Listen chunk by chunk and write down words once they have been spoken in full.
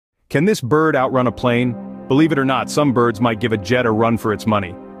Can this bird outrun a plane? Believe it or not, some birds might give a jet a run for its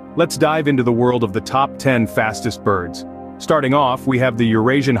money. Let's dive into the world of the top 10 fastest birds. Starting off, we have the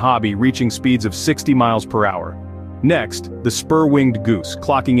Eurasian hobby reaching speeds of 60 miles per hour. Next, the spur-winged goose,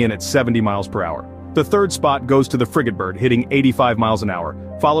 clocking in at 70 miles per hour. The third spot goes to the frigatebird, hitting 85 miles an hour,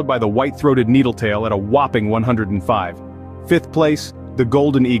 followed by the white-throated needletail at a whopping 105. Fifth place, the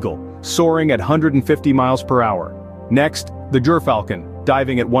golden eagle, soaring at 150 miles per hour. Next, the gerfalcon,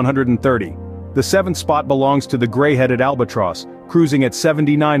 diving at 130. The seventh spot belongs to the gray-headed albatross, cruising at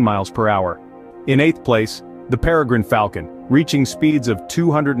 79 miles per hour. In eighth place, the peregrine falcon, reaching speeds of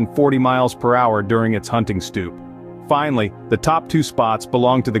 240 miles per hour during its hunting stoop. Finally, the top two spots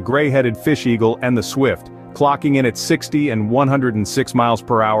belong to the gray-headed fish eagle and the swift, clocking in at 60 and 106 miles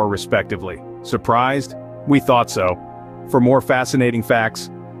per hour respectively. Surprised? We thought so. For more fascinating facts,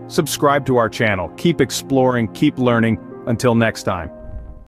 subscribe to our channel. Keep exploring, keep learning. Until next time.